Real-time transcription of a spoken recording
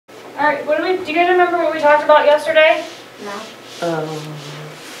Alright, do you guys remember what we talked about yesterday? No.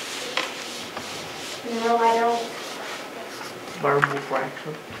 No, I don't. Variable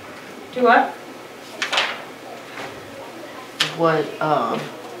fraction. Do what? What,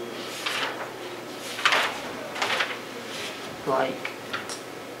 like,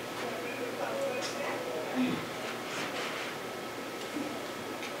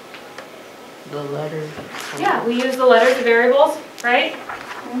 the letters. Yeah, we use the letters of variables, right?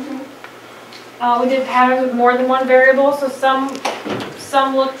 We did patterns with more than one variable, so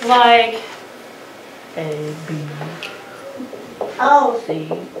some looked like A, B, Oh, C,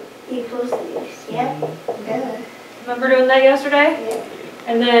 equals these. Yep. Good. remember doing that yesterday? Yeah.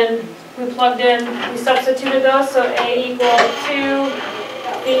 And then we plugged in, we substituted those, so A equaled 2,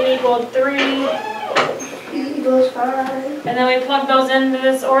 B equaled 3, Equals 5. and then we plugged those into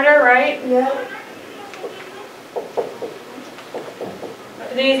this order, right? Yep.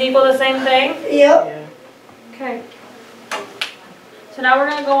 Do these equal the same thing? Yep. yeah. Okay. So now we're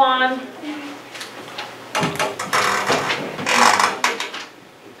going to go on.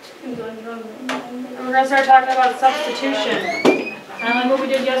 And we're going to start talking about substitution. Kind of like what we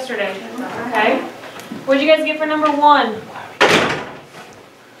did yesterday. Okay? What did you guys get for number 1?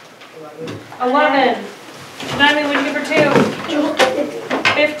 11. Naomi, what did you get for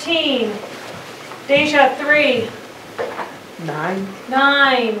 2? 15. Daisha, 3. 9.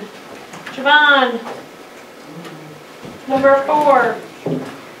 9. Javon. Number 4.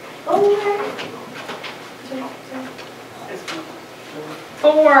 Oh,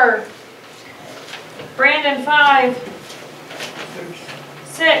 4. Brandon, 5.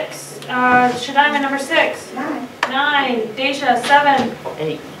 6. Shadaima, number 6. 9. 9. Daisha, 7.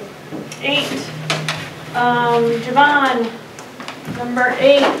 8. 8. Javon, number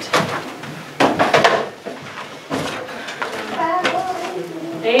 8.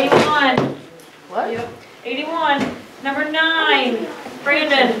 81. What? Yep. 81. Number 9.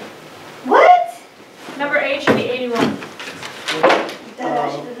 Brandon. What? Number 8 should be 81. That I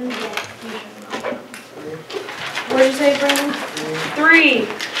should have done that. What did you say, Brandon? 3.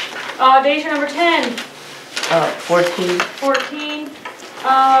 Daisha, number 10. 14. 14.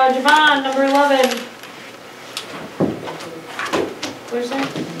 Javon, number 11. What did you say?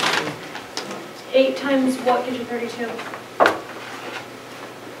 8 times what gives you 32?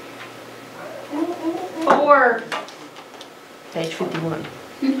 4. Page 51.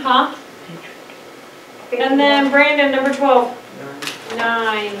 Huh? And then Brandon, number 12.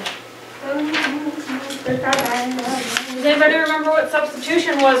 9. Does anybody remember what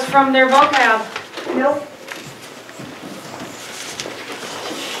substitution was from their vocab? Nope.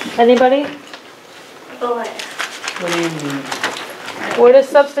 Anybody? Boy. What do you mean? What is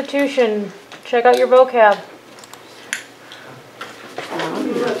substitution? Check out your vocab.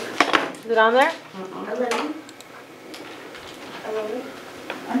 Is it on there? 11. 11.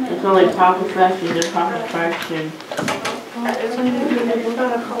 It's only proper fraction and proper fraction.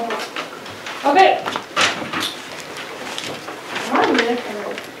 Okay.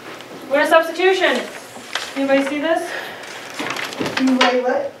 What is substitution? Anybody see this? You ready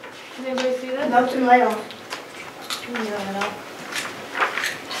what? Does anybody see this? No, too late on.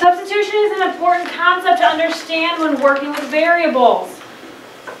 Substitution is an important concept to understand when working with variables.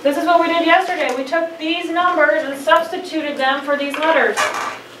 This is what we did yesterday. We took these numbers and substituted them for these letters.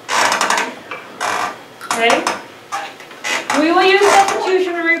 Okay? We will use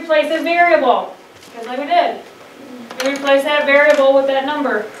substitution to replace a variable. Just like we did. We replace that variable with that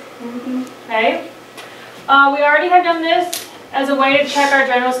number. Okay? We already have done this as a way to check our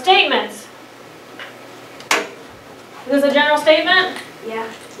general statements. Is this a general statement? Yeah.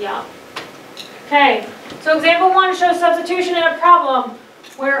 Yeah. Okay, so example 1 shows substitution in a problem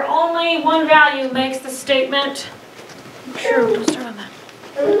where only one value makes the statement true. Don't start on that.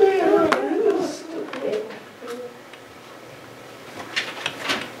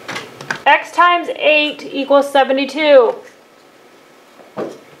 X times 8 equals 72.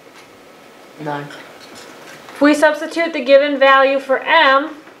 9. If we substitute the given value for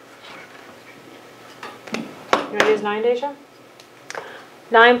m, you want to use 9, Daisha?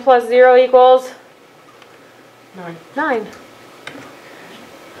 9 plus 0 equals 9. 9.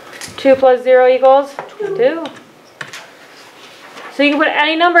 2 plus 0 equals 2. So you can put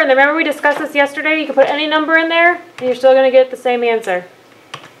any number in there. Remember we discussed this yesterday? You can put any number in there and you're still going to get the same answer.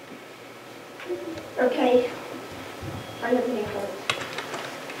 Okay. I'm gonna make it.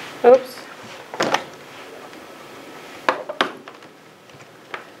 Oops.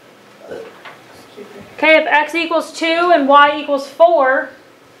 Okay, if x equals 2 and y equals 4,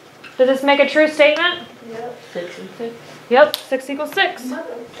 does this make a true statement? Yep. 6 and 6. Yep, 6 equals 6.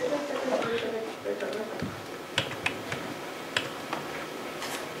 Mother.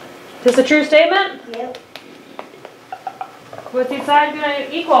 Is this a true statement? Yep. What's each side gonna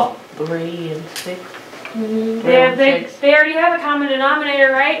equal? 3 and 6. They already have a common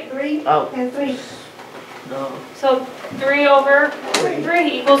denominator, right? 3 Oh. and 3. No. So 3 over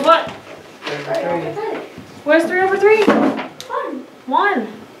 3 equals what? 33. Where's 3 over 3? 1. 1.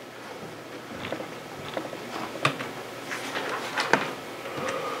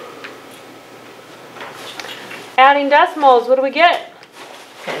 Adding decimals, what do we get?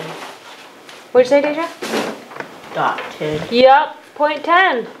 10. What'd you say, Deja? Dot 10. Yep,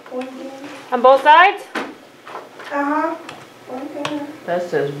 0.10. 1. On both sides? Uh-huh. 1. That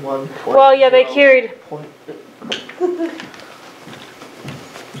says 1 point. Well, yeah, they carried. Point.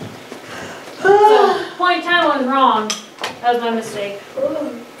 So 0.10 was wrong. That was my mistake.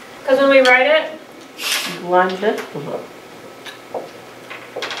 Because when we write it, Line decimal up.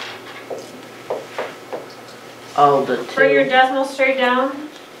 Oh, the 2. bring your decimal straight down.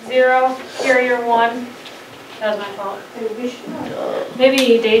 0, carry your 1. That was my fault.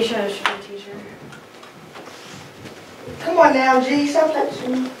 Maybe Daisha should be a teacher. Come on now, G. Stop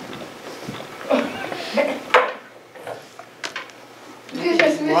touching me. You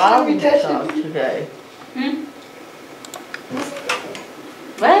just missed Wrong me touching me. today.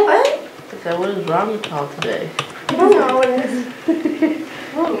 What? I said, what is wrong with y'all today? I don't know what it is.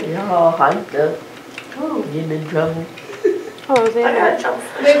 Y'all all hyped up. Getting in trouble. Oh, was I got it? trouble.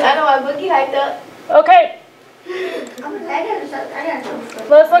 I know why Boogie hyped up. Okay, I got trouble.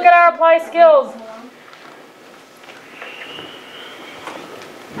 let's look at our apply skills.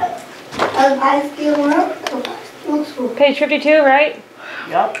 I still want. Page 52, right?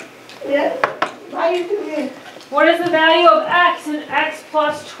 Yup. Yeah. Why you doing it? What is the value of x and x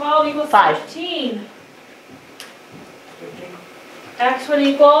plus 12 equals 5. 15? X would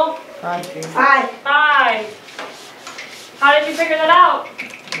equal 5. 5. 5. How did you figure that out?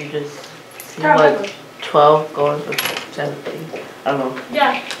 You just see what 12 going for 17. I don't know.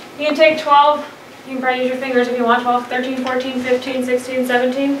 Yeah, you can take 12, you can probably use your fingers if you want, 12, 13, 14, 15, 16,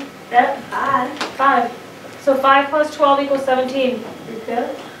 17. That's 5. 5. So 5 plus 12 equals 17. Good.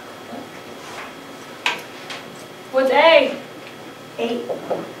 What's A? 8.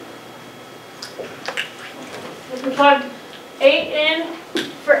 If we plug 8 in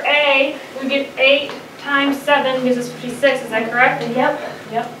for A, we get 8 times 7 gives us 56, is that correct? Yep.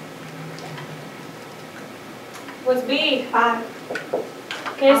 Yep. What's B? 5.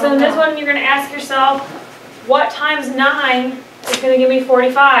 Okay, so in this one you're going to ask yourself, what times 9 is going to give me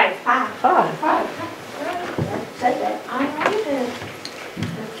 45? 5. 5. 5. Said that. I know you did.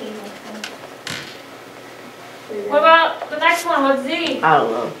 Okay. What about the next one? What's Z? I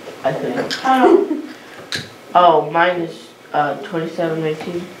don't know. I think. Oh. Oh, mine is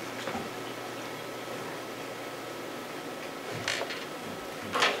 2718.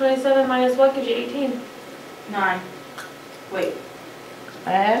 27 minus what gives you 18? 9. Wait.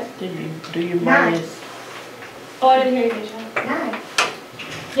 I asked, did you do your 9. minus? Oh, I didn't hear you, Keisha. 9.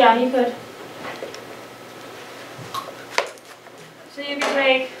 Yeah, you could. So you could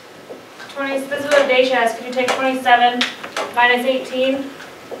take 20, this is what Daisha asked, could you take 27 minus 18?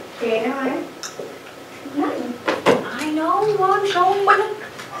 Okay, 9. 9. I know, I'm showing you. Well,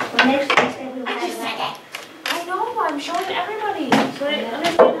 next time say we I just said that. I know, I'm showing everybody so they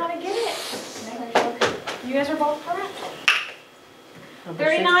understand how to get it. You guys are both correct. Number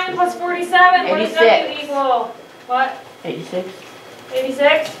 39 plus 47, what does W 86. equal? What? 86.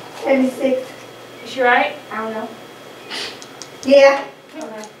 86? 76. Is she right? I don't know. Yeah.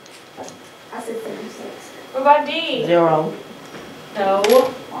 Okay. I said 76. What about D? 0. No.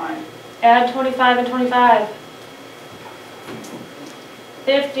 1. Add 25 and 25.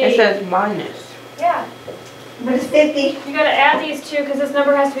 50. It says minus. Yeah. But it's 50. You gotta add these two because this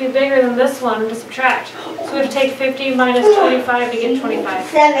number has to be bigger than this one to subtract. So we have to take 50 minus 25 to get 25.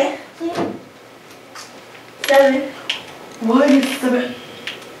 7. 7. What is 7?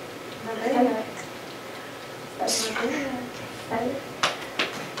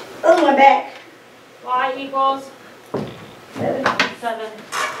 Oh, my back. Y equals 7. 7.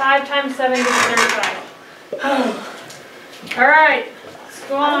 5 times 7 gives 35. Alright, let's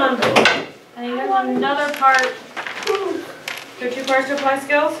go on. And you have another part. There are 2 parts to apply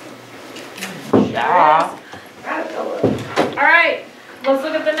skills? Yeah. Alright, let's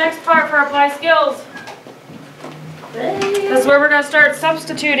look at the next part for apply skills. This is where we're going to start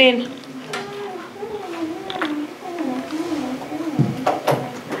substituting.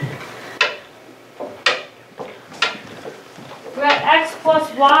 We got x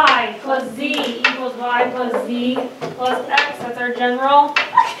plus y plus z equals y plus z plus x. That's our general.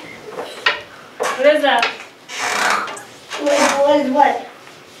 What is that? What is what?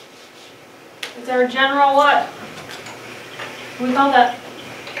 It's our general what? What do we call that?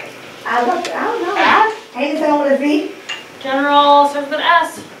 I don't know. Ain't it what it be? General starts with an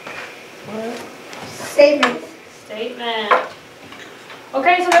S. Statement. Statement.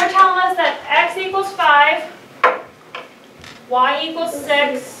 Okay, so they're telling us that x equals 5, y equals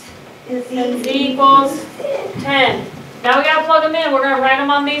 6, and z equals 10. Now we gotta plug them in. We're gonna write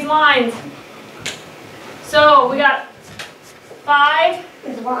them on these lines. So we got 5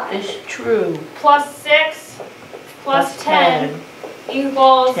 Is why. It's true. plus 6 plus 10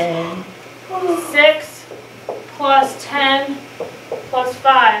 equals 10. 6 plus 10 plus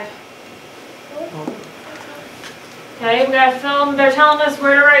 5. Okay, we gotta fill them. They're telling us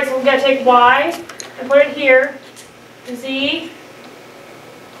where to write, so we gotta take y and put it here, z,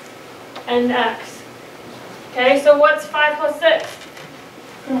 and x. Okay, so what's 5 plus 6?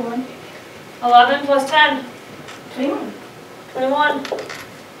 21. 11 plus 10? 21. 21.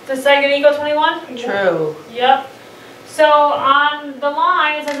 Does second equal 21? True. Yep. So on the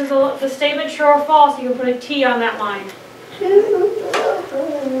line, it says is the statement true or false. You can put a T on that line.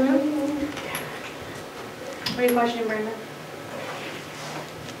 What are you questioning, Brandon?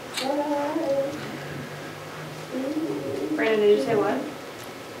 Brandon, did you say what?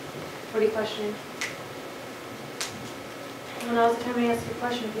 What are you questioning? Well, now's the time to ask a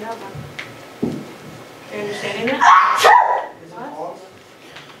question if you have one. Are you understanding that?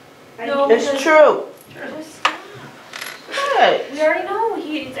 What? No, It's because- true. Just stop. Good. We already know,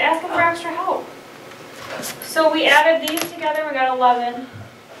 he's asking for extra help. So we added these together, we got 11,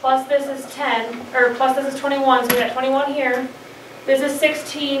 plus this is 10, or plus this is 21, so we got 21 here. This is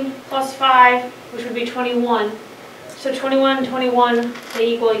 16 plus 5, which would be 21. So 21 and 21, they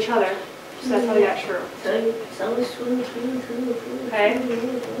equal each other. So that's how we got true. Okay.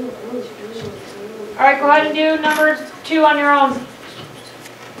 All right, go ahead and do number 2 on your own.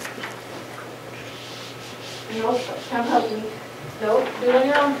 Nope. Come help me. Nope, do it on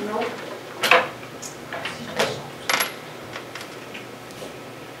your own. Nope.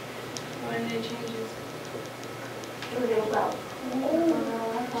 What are any changes? Here we go.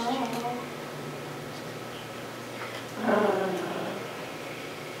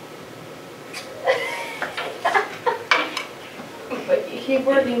 But you keep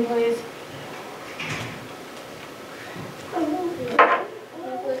working, please.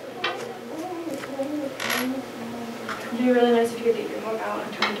 It'd be really nice if you could get your book out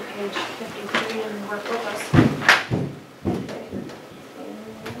and turn to page 53 and work with us.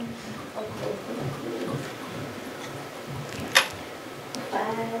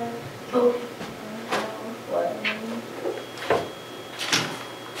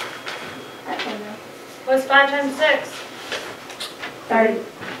 What's 5 times 6? 30.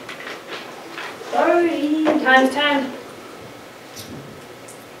 30. Times 10?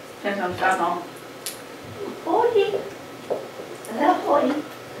 10 times 5, no. 40. Is that 40?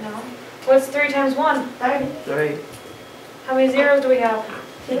 No. What's 3 times 1? 30. 3. How many zeros do we have?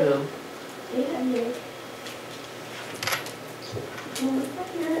 2. 300.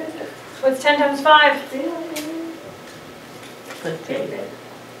 What's 10 times 5? 300. 15.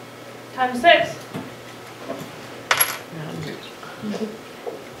 Times 6?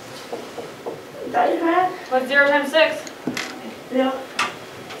 35. What's 0 times 6? Yeah.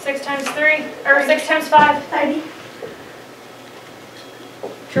 6 times 3? Or 6 times 5? 30.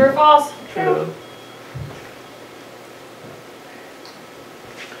 True or false? True.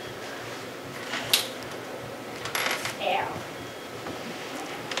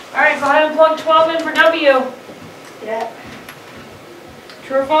 Alright, go ahead and plug 12 in for W. Yeah.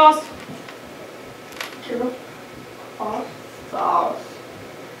 True or false? True. False. False.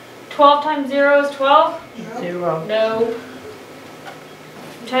 12 times 0 is 12? 0. No.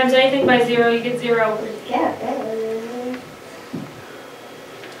 Times anything by 0, you get 0. Yeah.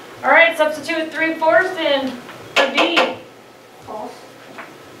 Alright, substitute 3/4 in for D. False.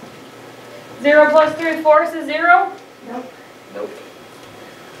 0 plus 3/4 is 0? Nope. Nope.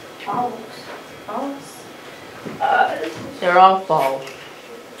 False. False. They're all false.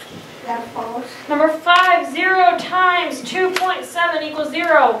 That's false. Number 5, 0 times 2.7 equals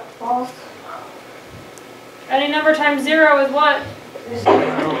 0. False. Any number times 0 is what?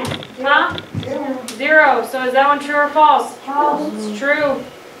 Huh? 0. 0. So is that one true or false? False. It's true.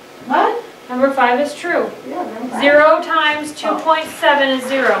 What? Number 5 is true. Yeah, 0 times 2.7 is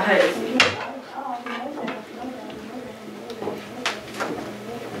 0.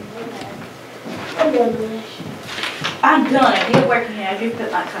 I'm done. I did work in here. I just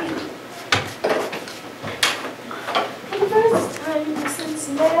put my time. For the first time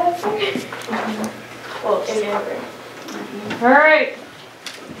Well, in every. All right.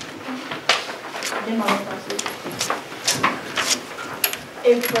 Demo process.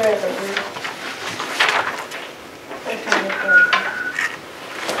 In forever.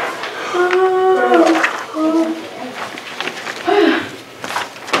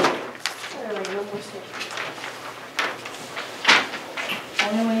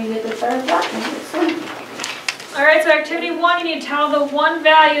 Only when you get the third block, you get some. All right, so activity 1, you need to tell the one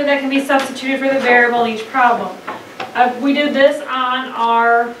value that can be substituted for the variable in each problem. We did this on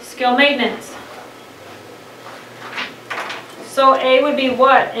our skill maintenance. So A would be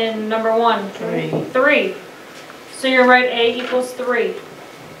what in number 1? 3. 3. So you're right, A equals 3.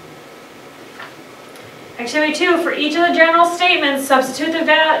 Activity 2, for each of the general statements, substitute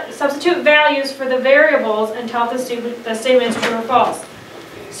values for the variables and tell if the statement is true or false.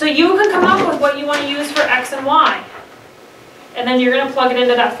 So you can come up with what you want to use for X and Y. And then you're going to plug it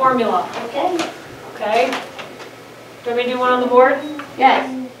into that formula. Okay. Okay? Do you want me to do one on the board? Yes.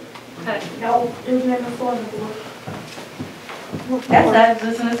 Okay. No, do number 4 on the board. That's what I was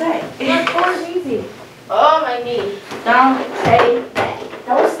just gonna say. Number 4 is easy. Oh, my knee. Don't say that.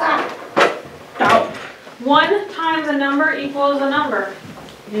 Don't stop. Don't. 1 times a number equals a number.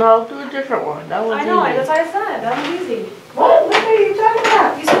 No, do a different one. That one's I know, easy. that's what I said. That was easy. What are you talking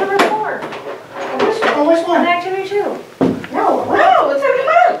about? You said number 4. Which On one? activity 2. No, what? No, it's every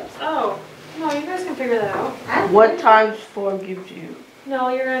month. Oh. No, you guys can figure that out. What times 4 gives you? No,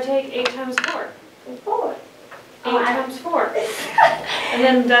 you're going to take 8 times 4. 4. 8 times 4. And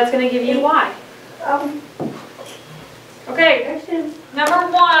then that's going to give you Y. Okay, Question. number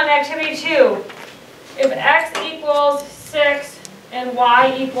 1 on activity 2. If X equals 6 and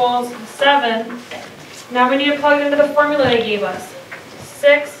Y equals 7, now we need to plug it into the formula they gave us.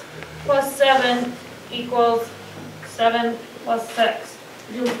 6 plus 7 equals 7 plus 6.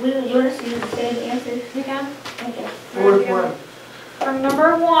 You want us to use the same answers? You can? Okay. Fourth one. From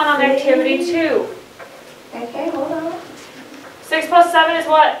number 1 on activity 2. Okay, hold on. 6 plus 7 is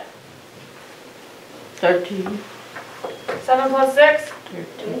what? 13. 7 plus 6?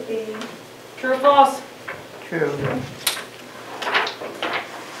 13. True or false? True.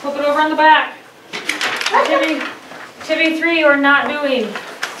 Flip it over on the back. Activity 3 you are not doing.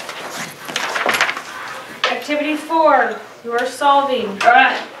 Activity 4, you are solving.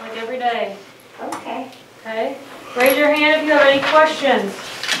 Alright. Like every day. Okay. Okay? Raise your hand if you have any questions.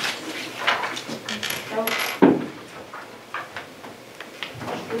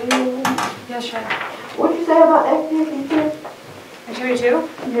 Yes, Shad. What'd you say about activity 2? Activity 2?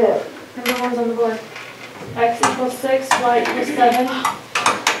 Yeah. Number 1's on the board. X equals 6, Y equals 7.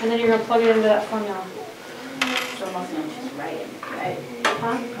 And then you're going to plug it into that formula. So I'm just writing, right?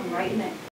 Huh? I'm writing it.